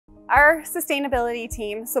Our sustainability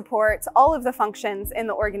team supports all of the functions in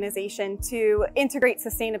the organization to integrate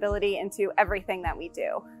sustainability into everything that we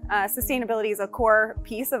do. Sustainability is a core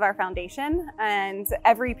piece of our foundation, and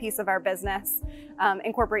every piece of our business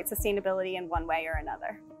incorporates sustainability in one way or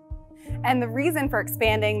another. And the reason for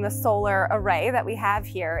expanding the solar array that we have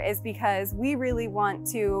here is because we really want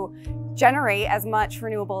to generate as much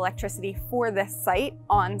renewable electricity for this site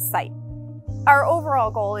on site. Our overall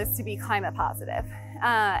goal is to be climate positive.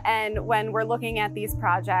 And when we're looking at these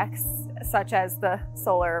projects, such as the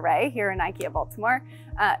solar array here in IKEA Baltimore,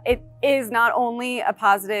 it is not only a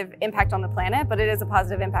positive impact on the planet, but it is a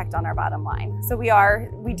positive impact on our bottom line. So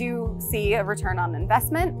we do see a return on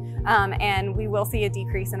investment, and we will see a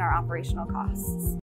decrease in our operational costs.